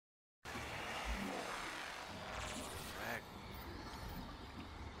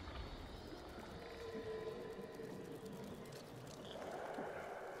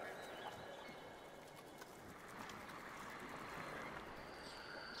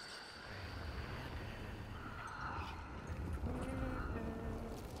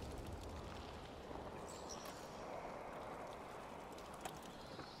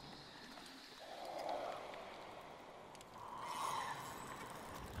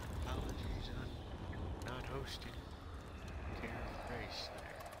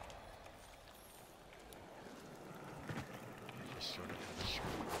sort of in a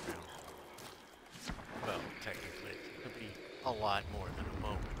circle around. Well, technically, it could be a lot more than a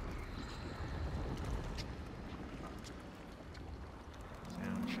moment.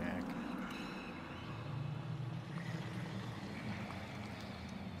 Sound check.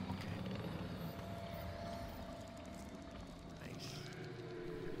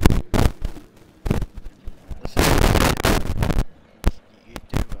 You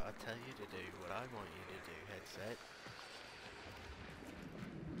do what I tell you to do, what I want you to do, headset.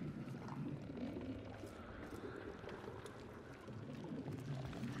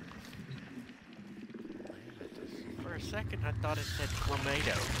 For a second, I thought it said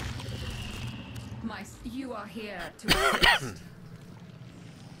Clamato. You are here to assist.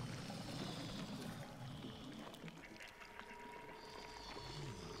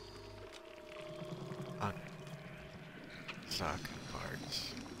 Socket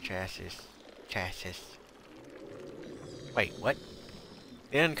parts. Chassis. Wait, what?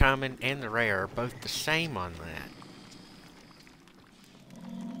 The uncommon and the rare are both the same on that.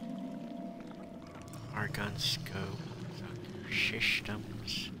 Argon scope.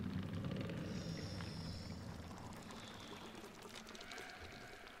 Systems.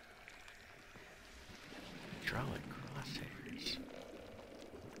 Hydraulic crosshairs.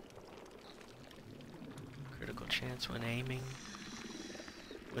 Critical chance when aiming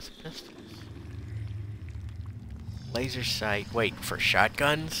with pistols. Laser sight. Wait, for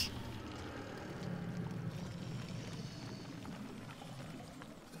shotguns?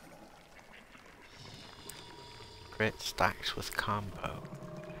 Crit stacks with combo.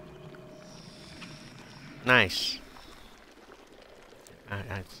 Nice.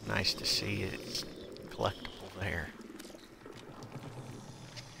 It's nice to see it's collectible there.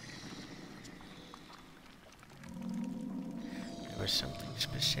 There was something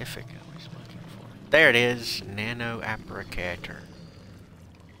specific I was looking for. There it is, nano applicator.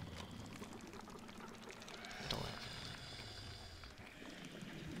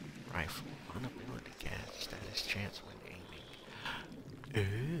 Rifle, unability gas, status chance when aiming.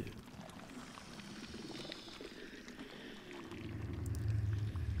 Ooh.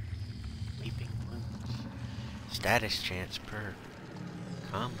 Leaping wounds. Status chance per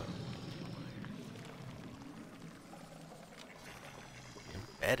combo.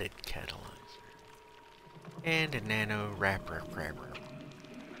 Embedded catalyzer. And a nano wrapper grabber.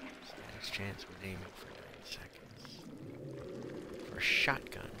 Status chance when aiming for 9 seconds. For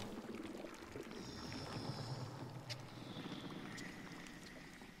shotgun.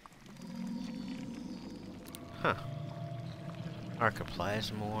 Huh.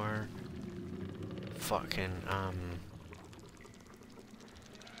 Archoplasmor. Fucking,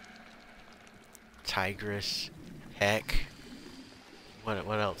 Tigress. Heck.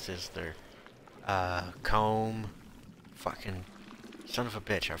 What else is there? Comb. Fucking son of a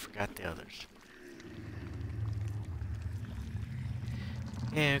bitch, I forgot the others.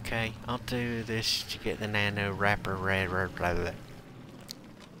 Yeah, okay. I'll do this to get the nano wrapper red, blah, blah, blah.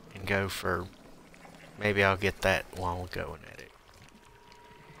 And go for... Maybe I'll get that while we're going at it.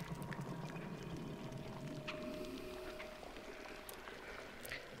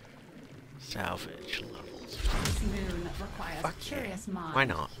 Salvage levels. This moon requires a curious mind Why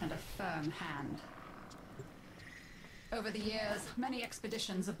not? and a firm hand. Over the years, many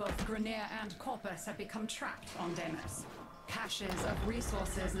expeditions of both Grenier and Corpus have become trapped on Deimos. Caches of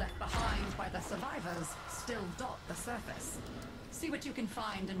resources left behind by the survivors still dot the surface. See what you can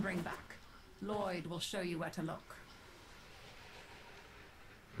find and bring back. Lloyd will show you where to look.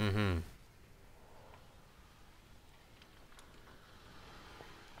 Mm-hmm.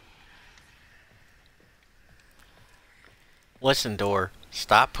 Listen, Door.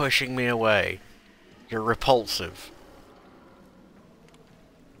 Stop pushing me away. You're repulsive.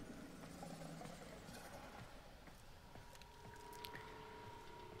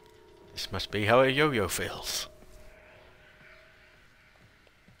 This must be how a yo-yo feels.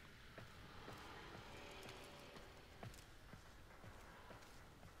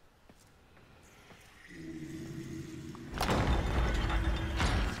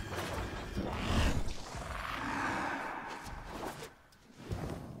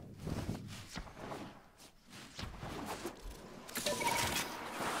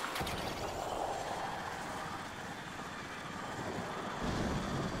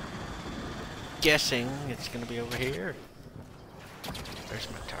 Guessing it's gonna be over here. There's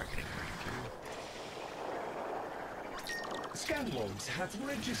my targeting marker. Scan logs have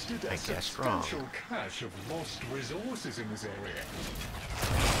registered a substantial cache of lost resources in this area.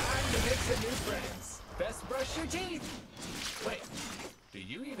 Time to make some new friends. Best brush your teeth. Wait, do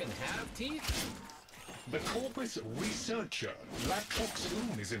you even have teeth? The Corpus researcher, Latrox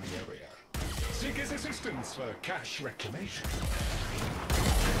Oon, is in the area. Seek his assistance for cache reclamation.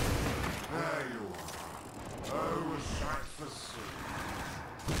 There you are. Oh, a sight for sore.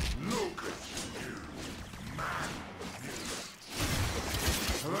 Look at you, magnificent.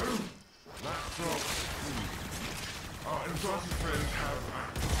 Hello? Latrox Oon. Our invited friends have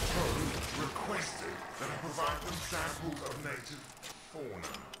requested that I provide them samples of native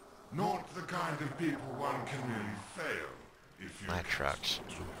fauna. Not the kind of people one can really fail if you Latrox.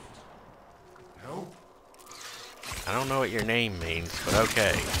 Help? I don't know what your name means, but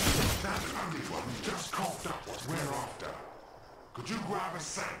okay. That only one just coughed up what we're after. Could you grab a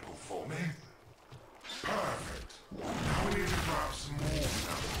sample for me? Perfect. Now we need to grab some more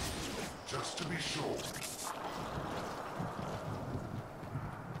samples, just to be sure.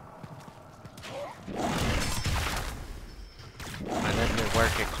 Why doesn't it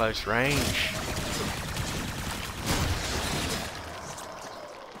work at close range?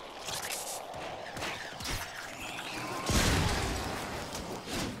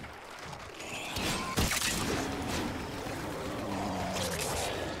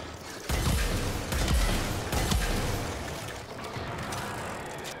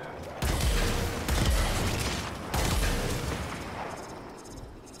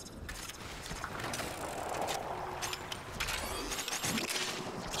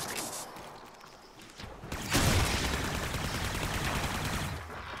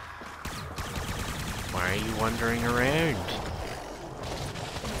 Why are you wandering around?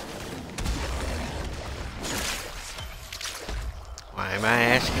 Why am I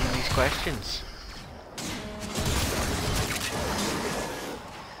asking these questions?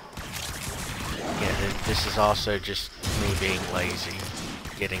 Yeah, this is also just me being lazy,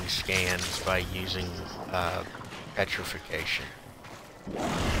 getting scans by using petrification.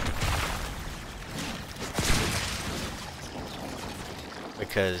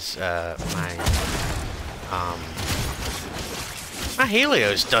 Because my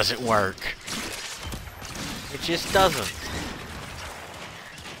Helios doesn't work. It just doesn't.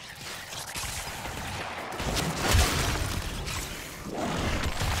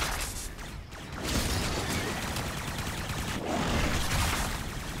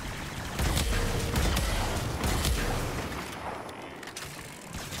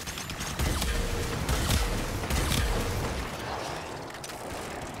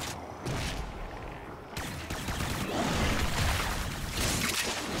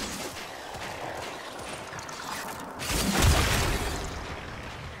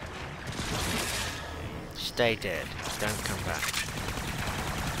 Stay dead. Don't come back.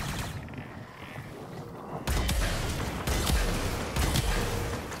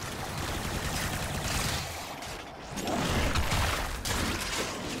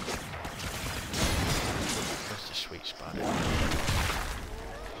 That's the sweet spot.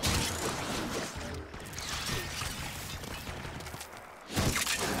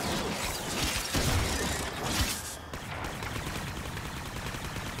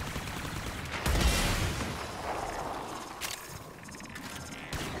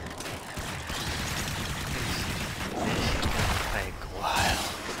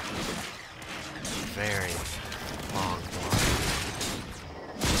 Very long one.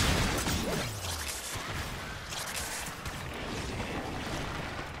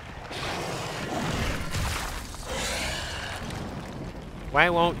 Why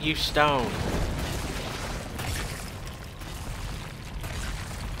won't you stone?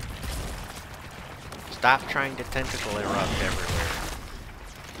 Stop trying to tentacle erupt everywhere.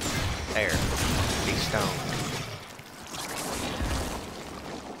 There. Be stoned.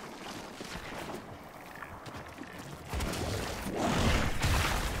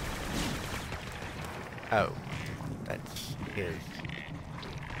 Oh, that's his.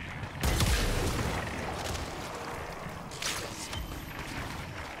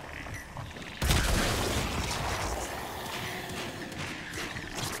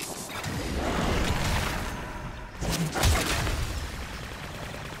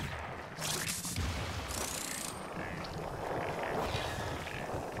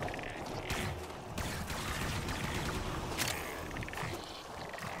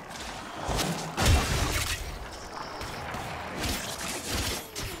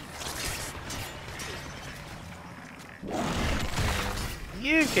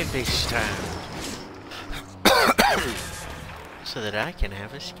 You can be stoned. So that I can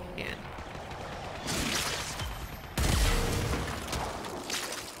have a scan.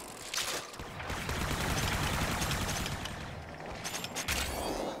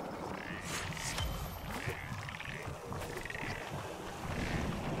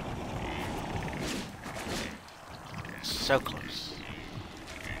 So close.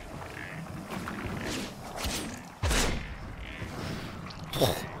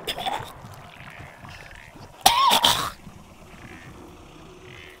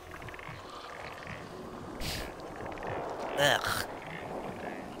 Ugh.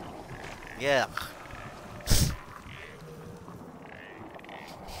 Yeah.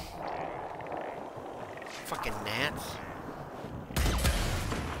 Fucking gnats.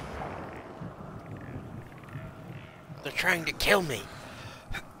 They're trying to kill me.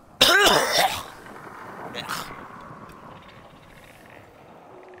 Ugh. Ugh.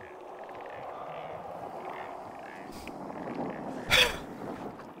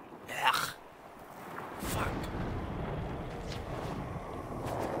 Fuck.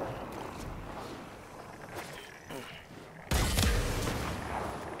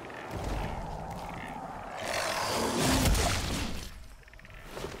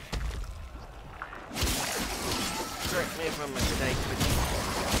 Correct me if I'm mistaken,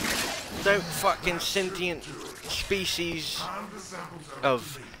 but no fucking sentient species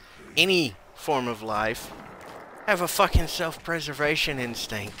of any form of life have a fucking self-preservation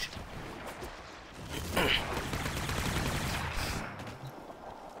instinct.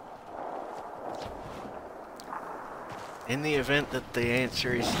 In the event that the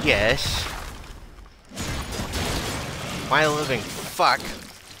answer is yes, why living fuck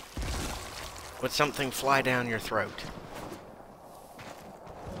would something fly down your throat?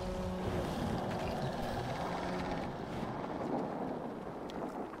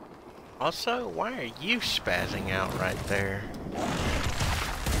 Also, why are you spazzing out right there?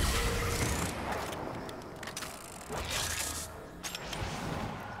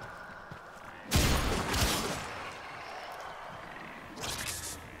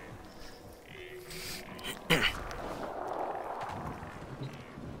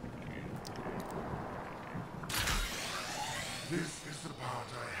 This is the part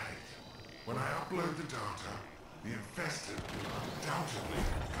I hate. When I upload the data, the infested will undoubtedly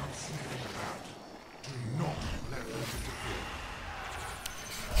come sniffing about. Do not let them interfere.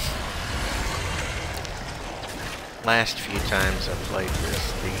 Last few times I played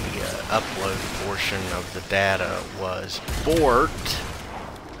this, the upload portion of the data was borked.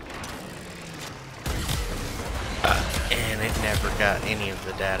 And it never got any of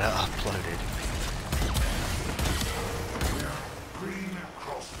the data uploaded.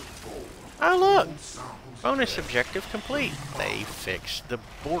 Oh look! Bonus objective complete. They fixed the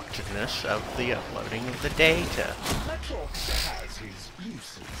borkedness of the uploading of the data. Latrox has his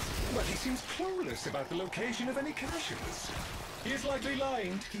uses, but he seems clueless about the location of any caches. He is likely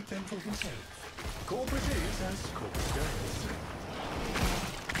lying to keep them for himself. Corporate is as corporate goes.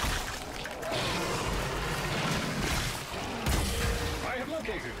 I have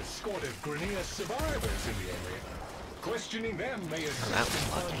located a squad of Grenier survivors in the area. Questioning them may assist in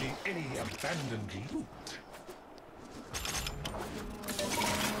finding any abandoned loot.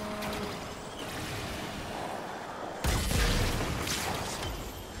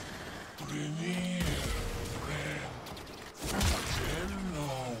 Grenier, friend.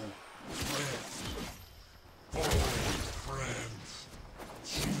 Hello, friend. Old friends.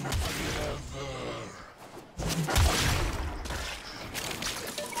 Together.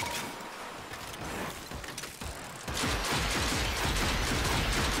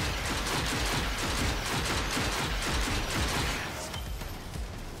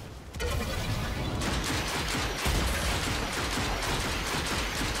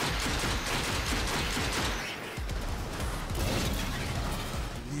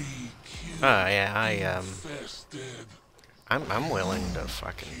 Yeah, Infested. I'm willing to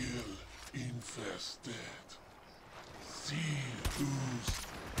fucking... Kill infested. See who's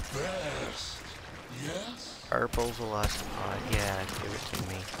best. Yes? Purple Velocipod, yeah, give it to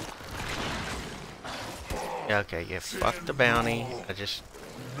me. Yeah, okay, yeah, fuck the bounty. I just...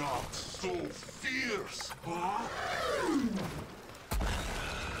 Not so fierce, huh?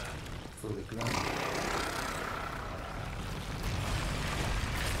 For the ground.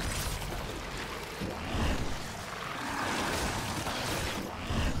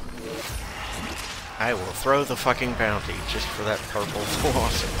 I will throw the fucking bounty just for that purple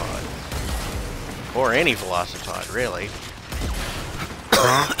Velocipod. Or any Velocipod, really.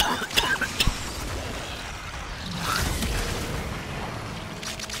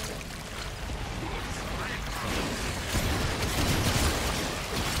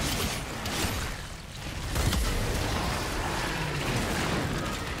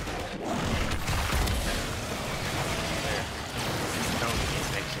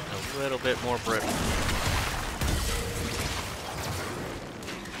 Makes it a little bit more brittle.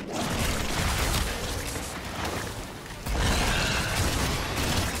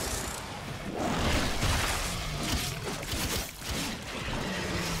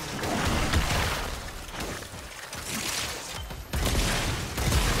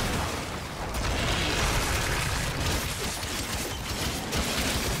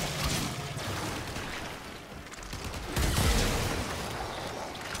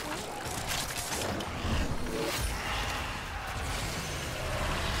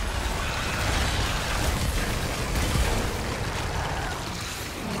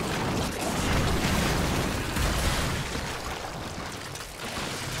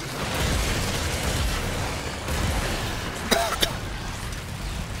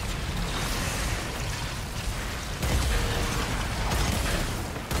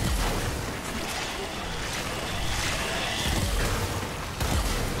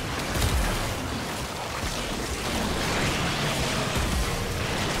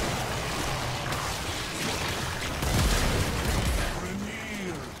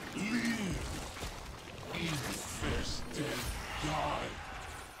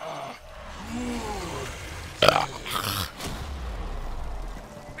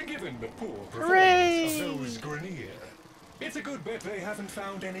 the poor performance Hooray! of those Grenier. It's a good bet they haven't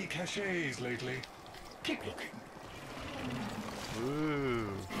found any caches lately. Keep looking. Ooh.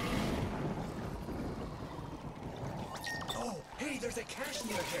 Oh, hey, there's a cache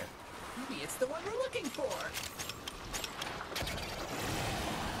near here. Maybe it's the one we're looking for.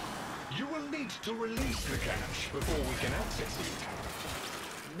 You will need to release the cache before we can access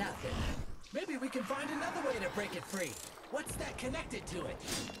it. Nothing. Maybe we can find another way to break it free. What's that connected to it?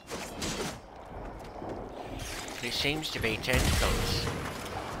 There seems to be tentacles.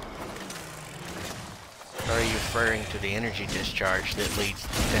 Or are you referring to the energy discharge that leads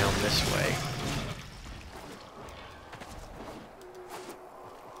down this way?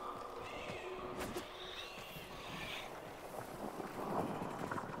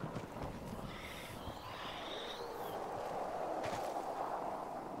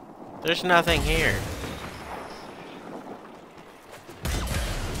 There's nothing here.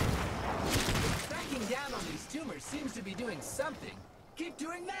 Cracking down on these tumors seems to be doing something. Keep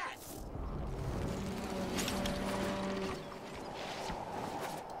doing that.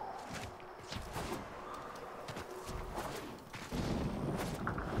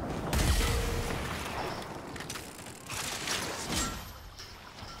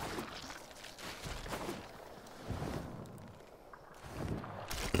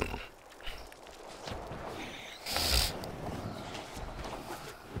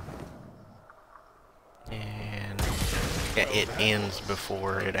 Yeah, it ends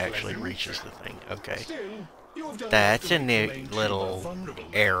before it actually reaches the thing. Okay. Still, you have done That's a enough to make the neat main little chamber vulnerable.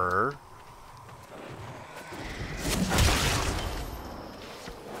 error.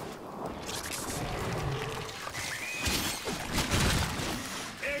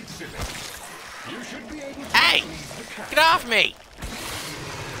 Excellent. You should be able to Hey! release the cache. Get off me!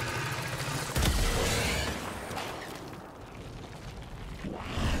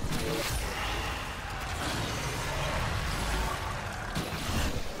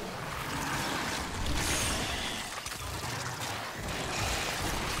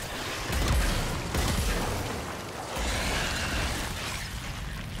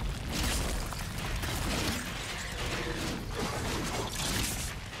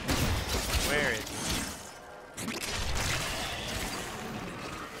 Where is it?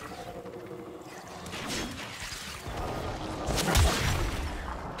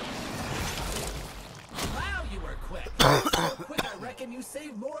 Wow, you were quick. So quick, I reckon you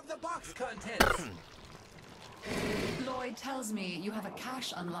saved more of the box contents. Lloyd tells me you have a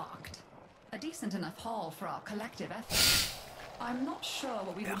cache unlocked. A decent enough haul for our collective effort. I'm not sure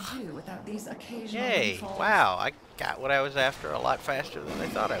what we would do without these occasional Yay! windfalls. Wow, I got what I was after a lot faster than I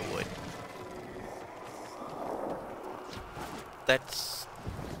thought I would. That's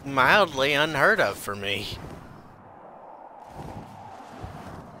mildly unheard of for me.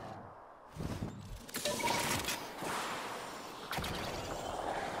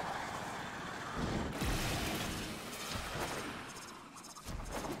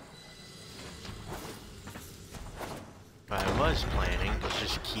 What I was planning was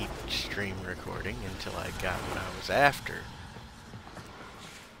just keep stream recording until I got what I was after.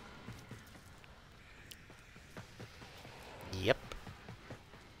 Yep.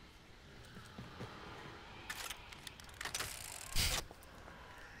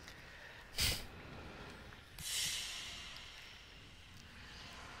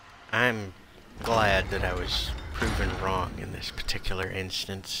 I'm glad that I was proven wrong in this particular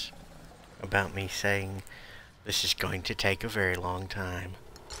instance about me saying this is going to take a very long time.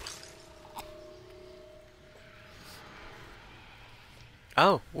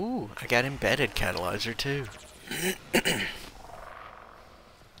 Oh, ooh, I got embedded catalyzer too.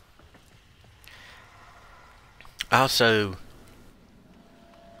 Also,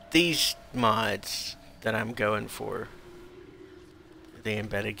 these mods that I'm going for, the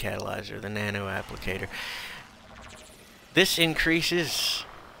embedded catalyzer, the nano applicator, this increases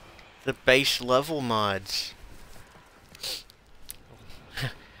the base level mods.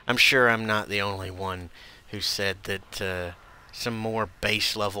 I'm sure I'm not the only one who said that some more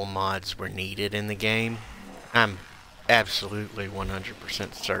base level mods were needed in the game. I'm absolutely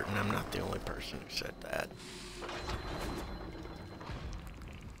 100% certain I'm not the only person who said that.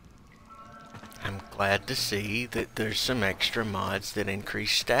 I'm glad to see that there's some extra mods that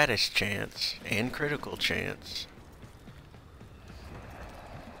increase status chance and critical chance.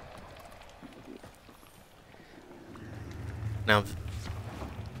 Now,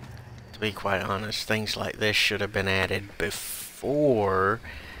 to be quite honest, things like this should have been added before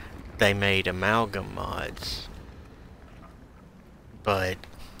they made amalgam mods. But,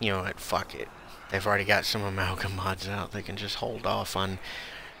 you know what, fuck it. They've already got some amalgam mods out. They can just hold off on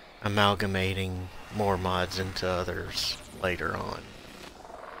amalgamating more mods into others later on.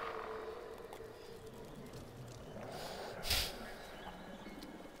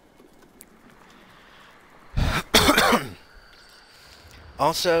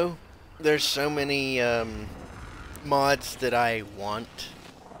 Also, there's so many mods that I want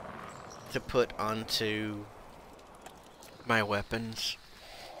to put onto my weapons.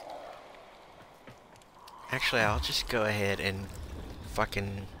 Actually, I'll just go ahead and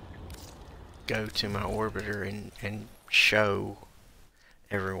fucking go to my orbiter and show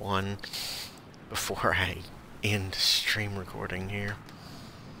everyone before I end stream recording here.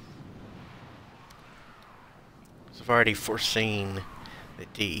 So I've already foreseen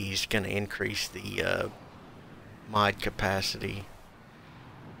that DE is going to increase the mod capacity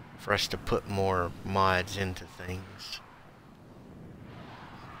for us to put more mods into things.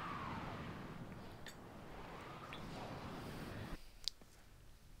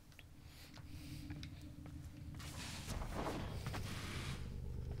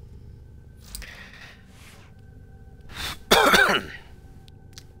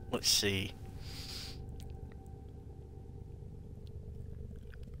 Let's see.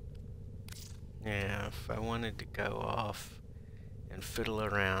 Yeah, if I wanted to go off and fiddle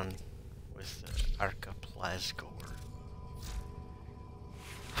around with the Archiplasgor.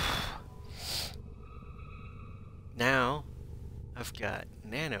 Now, I've got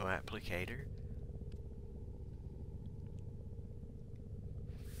Nano Applicator.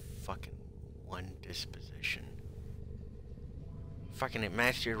 Fucking one disposition. Fucking at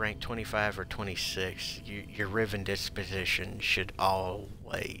Master rank 25 or 26, your Riven disposition should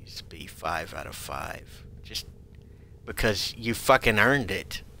always be 5 out of 5. Just because you fucking earned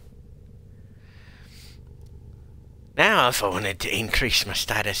it. Now, if I wanted to increase my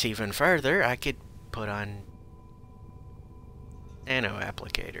status even further, I could put on Nano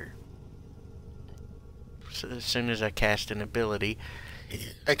Applicator. So as soon as I cast an ability,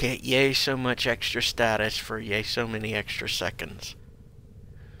 I get yay so much extra status for yay so many extra seconds.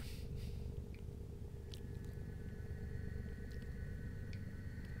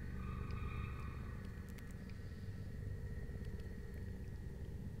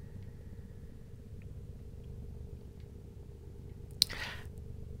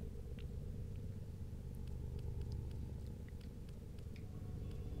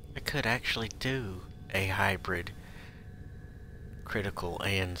 I could actually do a hybrid critical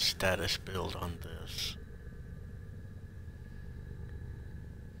and status build on this.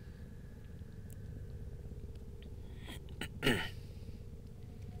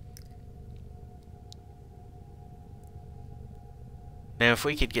 Now if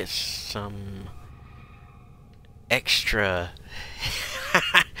we could get some extra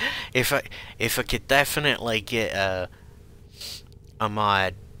if I could definitely get a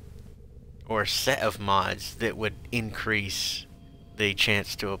mod or a set of mods that would increase the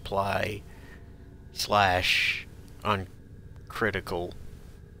chance to apply slash on critical,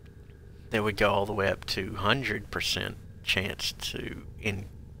 that would go all the way up to 100% chance to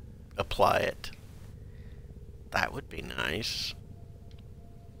apply it. That would be nice.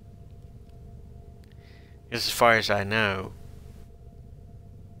 As far as I know,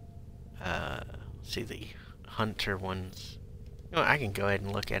 see the hunter ones. You know, I can go ahead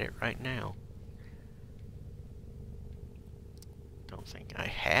and look at it right now. Don't think I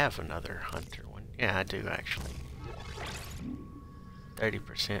have another hunter one. Yeah, I do actually.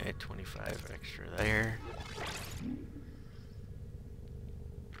 30% at 25 extra there.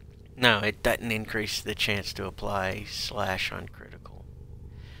 No, it doesn't increase the chance to apply slash on critical.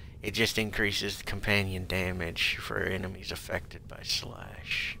 It just increases companion damage for enemies affected by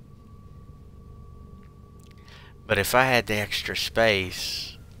slash. But if I had the extra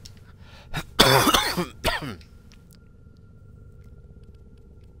space,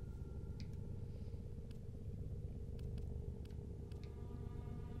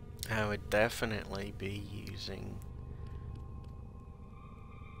 I would definitely be using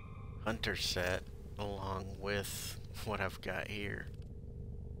Hunter set along with what I've got here.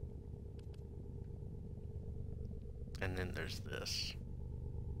 And then there's this.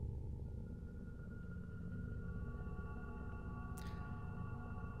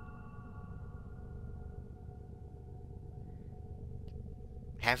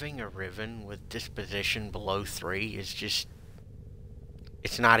 Having a Riven with disposition below 3 is just...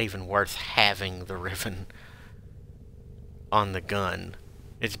 it's not even worth having the Riven on the gun.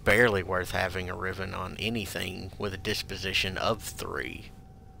 It's barely worth having a Riven on anything with a disposition of 3.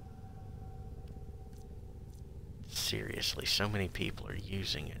 Seriously, so many people are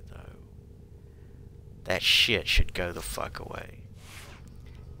using it, though. That shit should go the fuck away.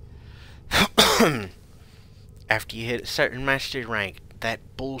 After you hit a certain mastery rank, that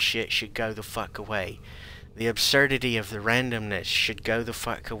bullshit should go the fuck away. The absurdity of the randomness should go the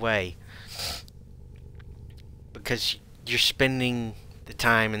fuck away. Because you're spending the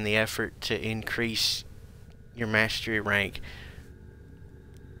time and the effort to increase your mastery rank.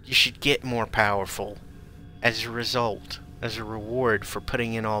 You should get more powerful as a result, as a reward for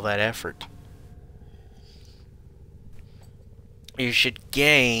putting in all that effort. You should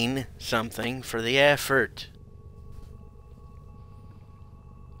gain something for the effort.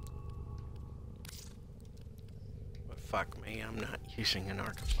 But fuck me, I'm not using an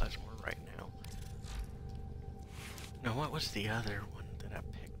archoplasma right now. Now, what was the other one that I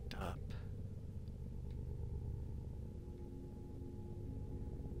picked up?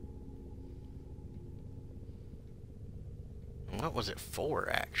 What was it for,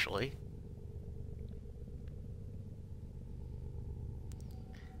 actually?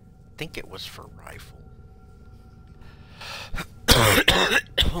 I think it was for rifle.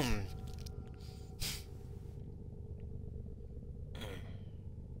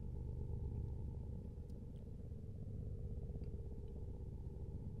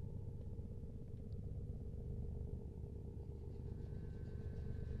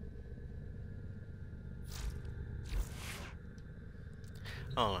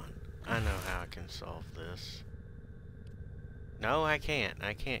 Hold on. I know how I can solve this. No, I can't.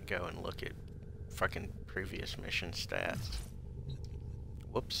 I can't go and look at fucking previous mission stats.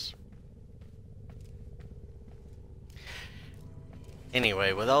 Whoops.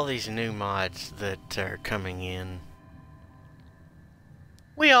 Anyway, with all these new mods that are coming in,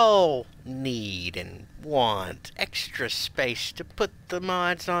 we all need and want extra space to put the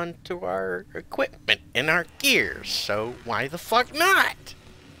mods onto our equipment and our gears, so why the fuck not?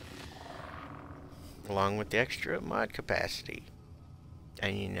 Along with the extra mod capacity.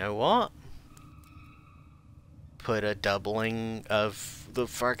 And you know what? Put a doubling of the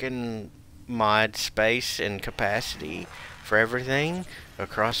fucking mod space and capacity for everything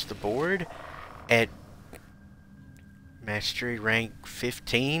across the board at mastery rank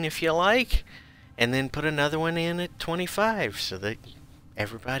 15 if you like, and then put another one in at 25 so that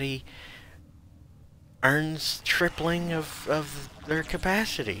everybody earns tripling of their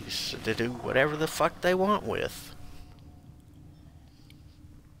capacities to do whatever the fuck they want with.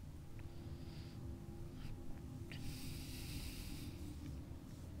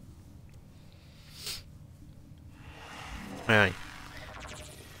 Well,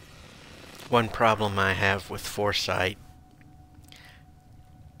 one problem I have with Foresight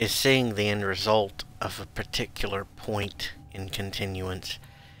is seeing the end result of a particular point in continuance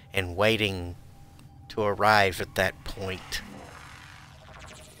and waiting to arrive at that point.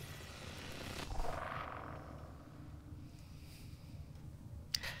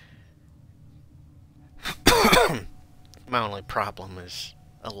 My only problem is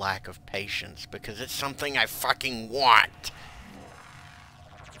a lack of patience because it's something I fucking want.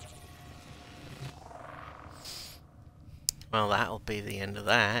 Well, that'll be the end of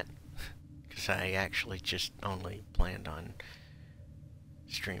that, because I actually just only planned on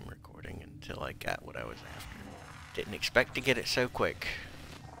stream recording until I got what I was after. Didn't expect to get it so quick.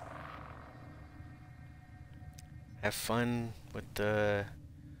 Have fun with the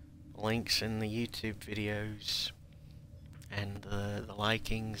links in the YouTube videos, and the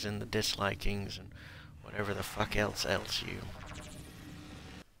likings and the dislikings, and whatever the fuck else you